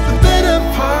 the better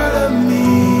part of me,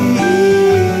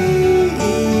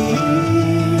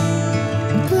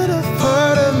 the better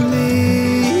part of me,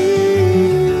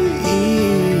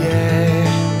 yeah,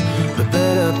 the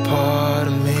better part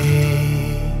of me.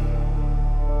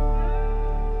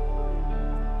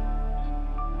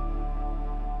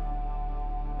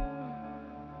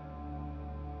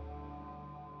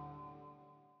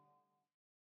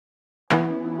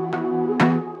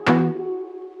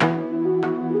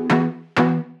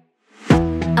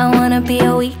 I wanna be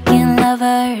a weekend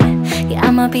lover. Yeah,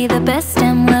 I'ma be the best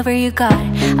damn lover you got.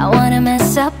 I wanna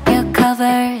mess up your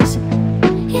covers.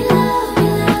 You love,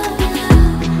 you love, you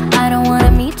love. I don't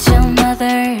wanna meet your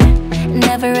mother.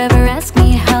 Never ever ask me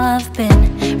how I've been.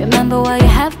 Remember why you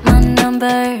have my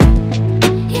number.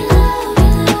 You love, you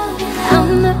love, you love.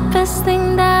 I'm the best thing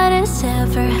that has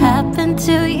ever happened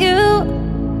to you.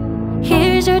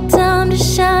 Here's your time to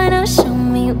shine. Now show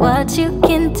me what you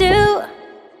can do.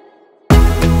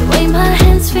 The way my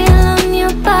hands feel on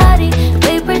your body, the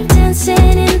way we're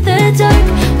dancing in the dark.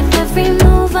 With every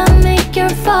move I make,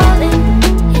 you're falling.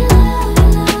 You love, you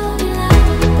love, you love.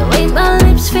 The way my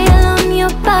lips feel on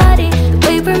your body, the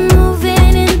way we're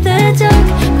moving in the dark.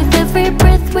 With every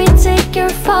breath we take,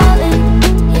 you're falling.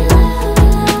 You love, you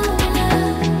love, you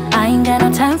love. I ain't got no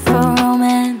time for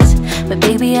romance, but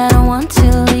baby I don't want to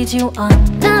lead you on.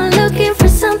 Not looking for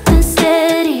something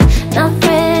steady, not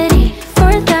ready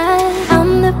for that.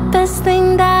 I'm the best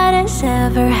thing that has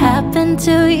ever happened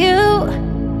to you.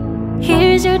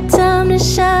 Here's your time to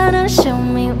shine. Now show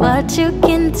me what you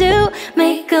can do.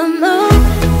 Make a move.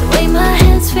 The way my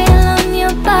hands feel on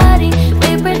your body, the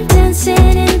way we're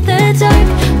dancing in the dark.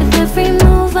 With every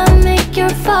move I make,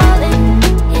 you're falling.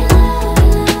 You love,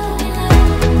 you love, you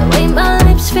love. The way my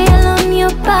lips feel on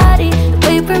your body, the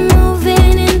way we're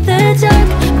moving in the dark.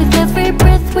 With every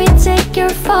breath we take,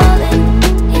 you're falling.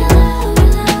 You love, you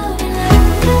love, you love.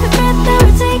 With every breath that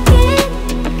we're taking,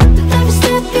 with every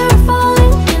step you're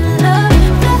falling in love.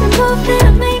 With every move that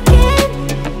I'm making,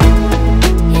 you love,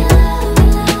 you love,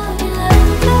 you love.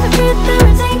 With every breath that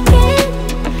we're taking,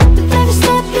 with every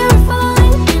step you're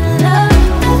falling in love.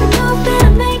 With every move that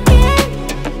I'm making,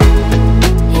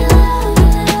 you love,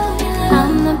 you love, you love.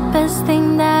 I'm the best thing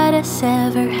that has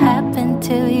ever happened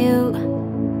to you.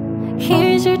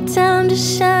 Here's your time to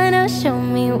shine. Now show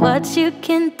me what you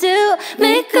can do.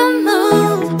 Make a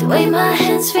move. The way my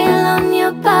hands feel on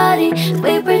your body, the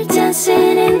way we're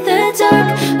dancing in the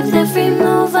dark. With every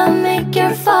move I make,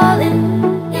 you're falling.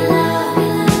 You love, you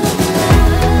love, you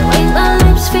love. The way my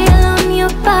lips feel on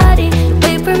your body, the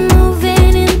way we're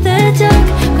moving in the dark.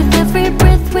 With every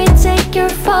breath we take,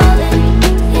 you're falling.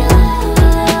 You love, you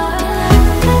love, you love.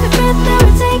 With every breath that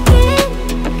we're taking,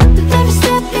 with every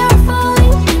step you're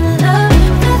falling in love.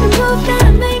 With every move that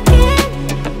I'm making,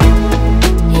 you love,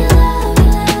 you love,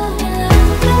 you love.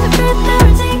 With every breath that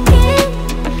we're taking,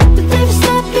 with every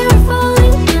step you're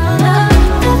falling in love.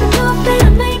 With every move that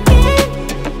I'm making,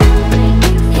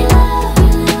 you love,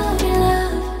 you love, you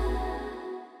love.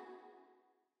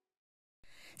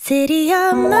 City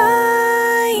of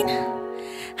mine,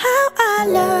 how I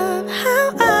love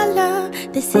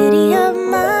the city of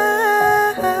mine.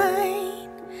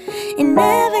 It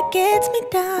never gets me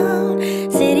down.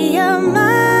 City of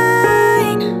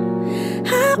mine,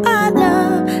 how I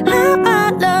love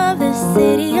the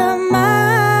city of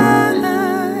mine.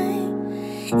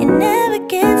 It never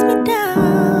gets me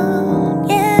down,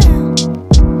 yeah.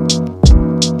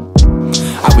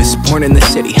 I was born in the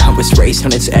city, I was raised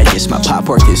on its edges. My pop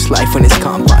work is life when it's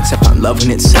complex. I found love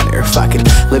when it's center. If I could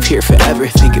live here forever,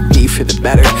 think it'd be for the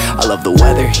better. I love the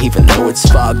weather, even though it's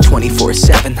fog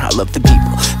 24/7. I love the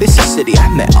people, this is city I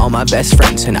met all my best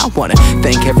friends. And I wanna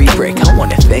thank every brick, I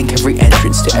wanna thank every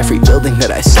entrance to every building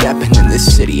that I step in this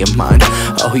city of mine.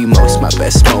 I owe you most my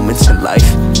best moments in life.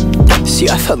 See,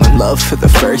 I fell in love for the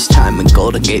first time in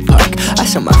Golden Gate Park. I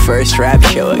saw my first rap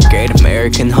show at Great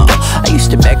American Hall. I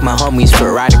used to beg my homies for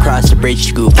a ride across across the bridge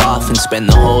to goof off and spend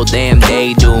the whole damn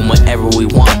day doing whatever we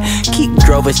want. Keith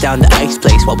drove us down to Ike's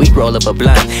place while we roll up a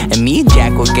blunt, and me and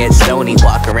Jack would get stoney,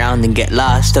 walk around and get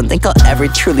lost. Don't think I'll ever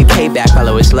truly pay back all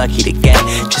I was lucky to get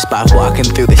just by walking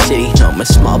through the city. No, I'm a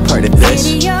small part of this.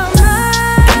 City of mine,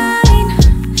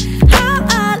 how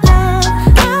I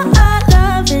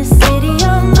love this city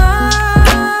of mine.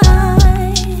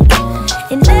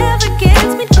 It never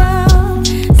gets me down.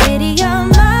 City of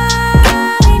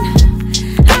mine,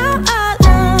 how I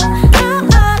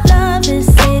love this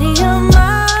city of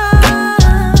mine.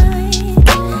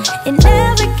 It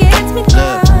never gets me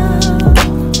down.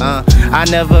 I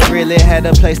never really had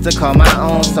a place to call my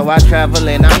own, so I travel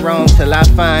and I roam till I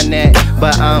find that.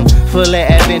 But I'm full of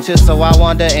adventure, so I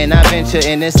wander and I venture,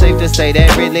 and it's safe to say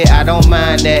that really I don't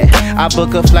mind that. I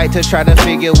book a flight to try to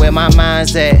figure where my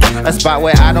mind's at, a spot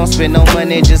where I don't spend no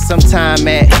money, just some time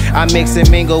at. I mix and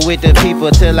mingle with the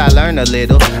people till I learn a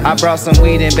little. I brought some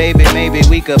weed and baby, maybe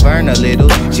we could burn a little.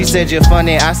 She said you're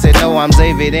funny, I said no, I'm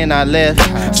Xavier, then I left.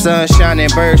 Sun shining,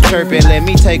 birds chirping, let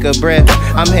me take a breath.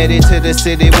 I'm headed to the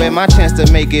city where my chance to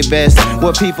make it best.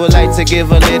 What people like to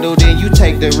give a little, then you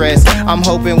take the rest. I'm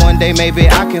hoping one day maybe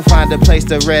I can find a place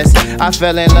to rest. I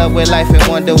fell in love with life and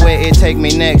wonder where it take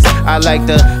me next. I like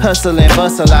the hustle and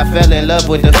bustle, I fell in love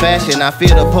with the fashion. I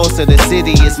feel the pulse of the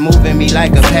city, it's moving me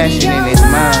like a passion, and it's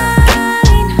mine.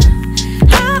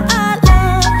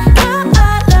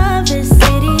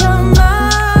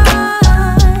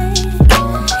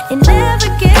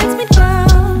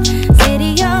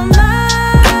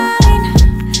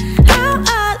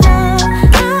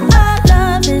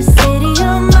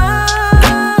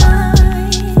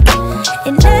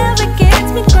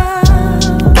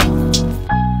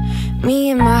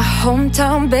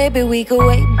 Hometown, baby, we go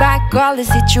way back. All the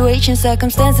situations,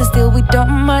 circumstances, still we don't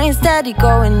mind. Steady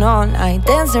going on, I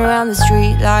dance around the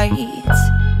street lights.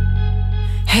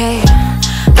 Hey,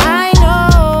 I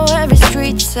know every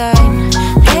street sign,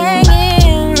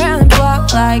 hanging around the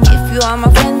block like if you are my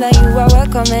friend, then you are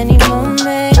welcome any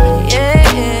moment.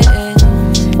 Yeah,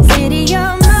 city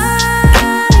of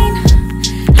mine,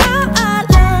 how I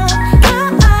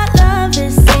love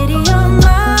this city of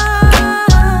mine.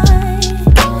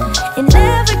 It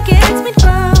never gets me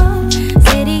down.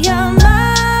 City of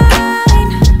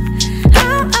mine,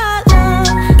 how I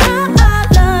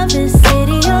love this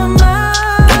city of mine.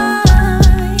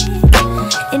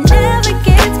 It never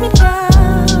gets me down.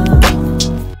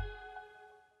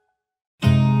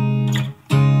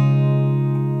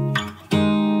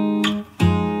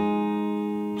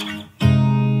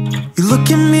 You look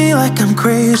at me like I'm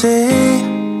crazy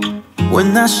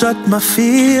when I shut my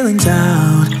feelings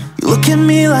out. You look at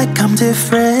me like I'm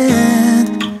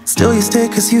different, still you stay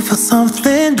cause you feel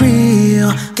something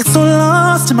real. Get so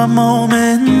lost in my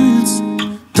moments,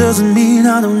 doesn't mean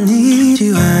I don't need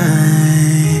you.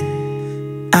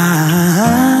 I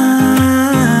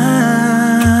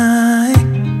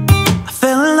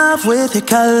fell in love with your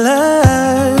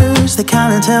colors, they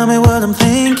kinda tell me what I'm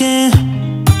thinking.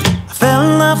 I fell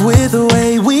in love with the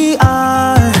way we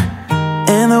are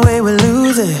and the way we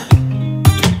lose it.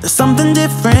 There's something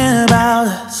different about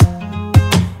us,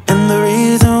 and the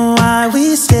reason why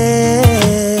we stay.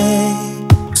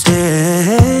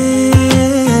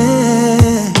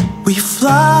 We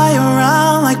fly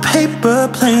around like paper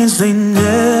planes, they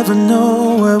never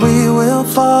know where we will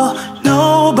fall.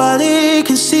 Nobody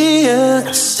can see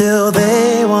us, still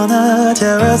they wanna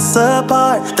tear us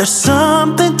apart. There's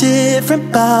something different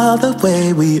about the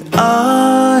way we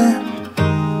are.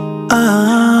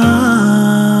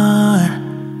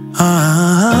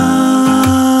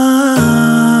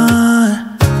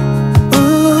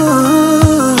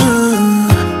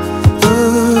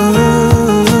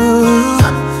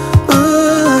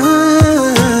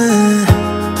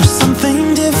 There's something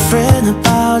different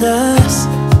about us.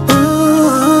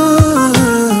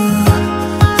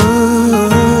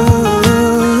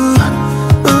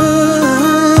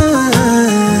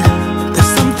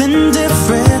 There's something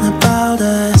different about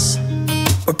us.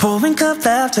 We're pouring cup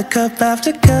after cup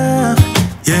after cup.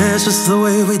 Yeah, it's just the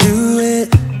way we do it.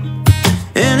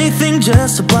 Anything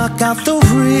just to block out the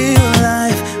real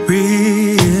life,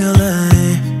 real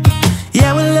life.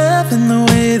 Yeah, we're loving the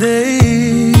way they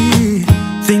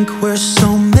think we're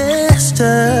so messed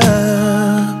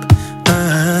up.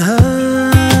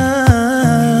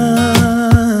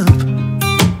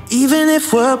 Even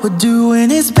if what we're doing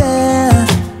is bad,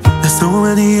 there's so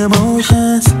many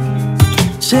emotions,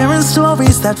 sharing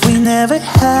stories that we never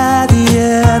had.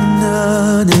 Yeah,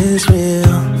 none is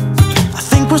real. I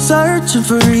think we're searching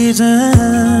for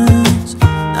reasons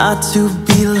not to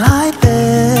be like them.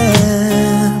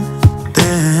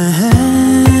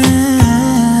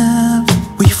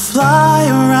 fly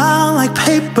around like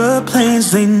paper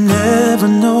planes. They never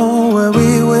know where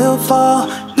we will fall.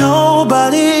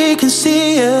 Nobody can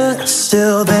see us,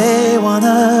 still they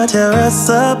wanna tear us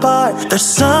apart. There's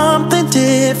something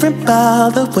different about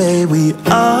the way we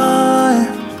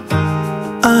are.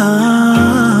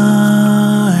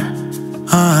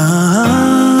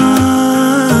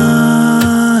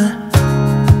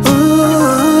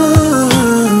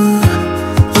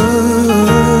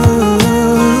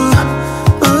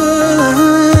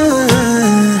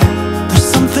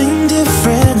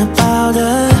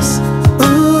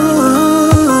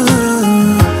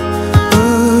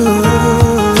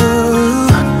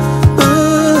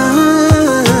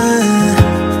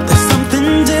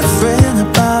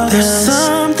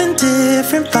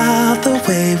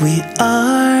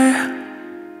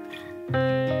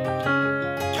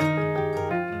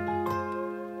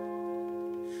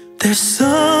 There's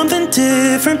something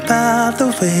different about the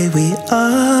way we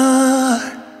are.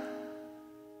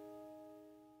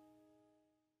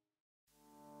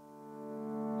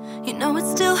 You know it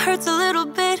still hurts a little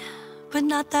bit, but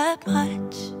not that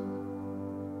much.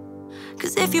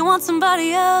 'Cause if you want somebody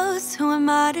else, who am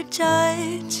I to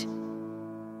judge?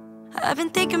 I've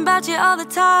been thinking about you all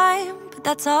the time, but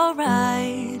that's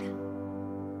alright.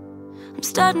 I'm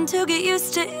starting to get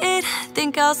used to it,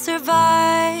 think I'll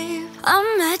survive. I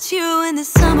met you in the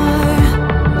summer,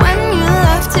 when you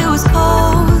left it was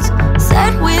cold.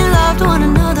 Said we loved one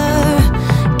another,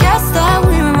 guess that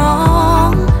we were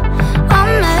wrong. I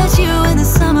met you in the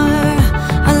summer,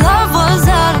 our love was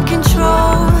out of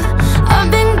control. I've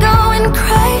been going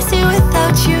crazy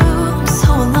without you, I'm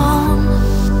so alone.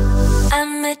 I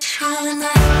met you in the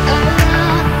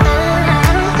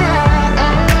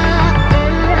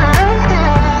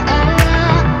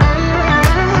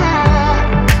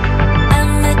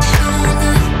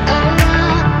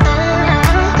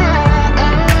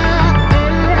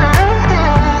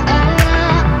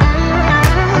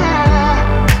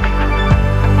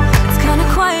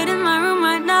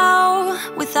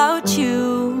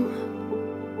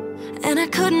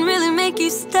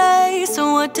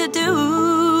to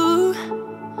do.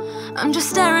 I'm just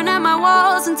staring at my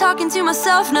walls and talking to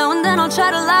myself. Now and then I'll try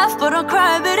to laugh, but I'll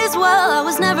cry a bit as well. I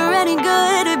was never any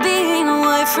good at being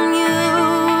away from you.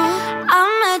 I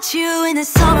met you in the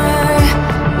summer,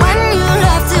 when you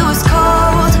left it was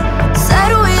cold. Said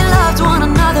we loved one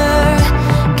another,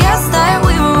 guess that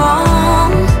we were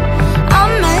wrong. I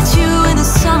met you in the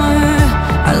summer,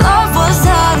 our love was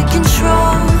out of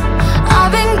control.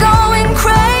 I've been going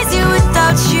crazy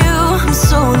without you, I'm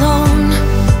so alone.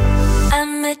 I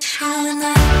met you in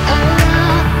the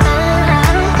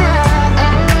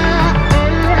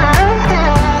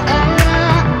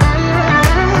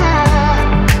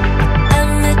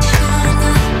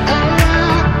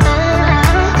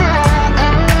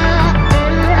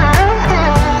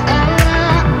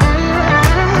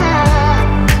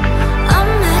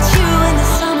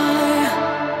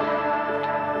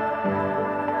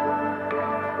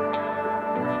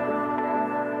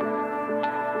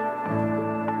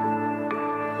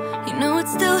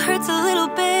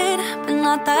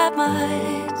that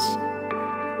much.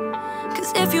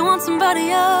 'Cause if you want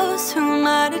somebody else, who am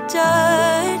I to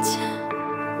judge?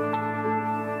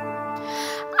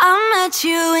 I met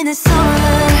you in the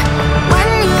summer,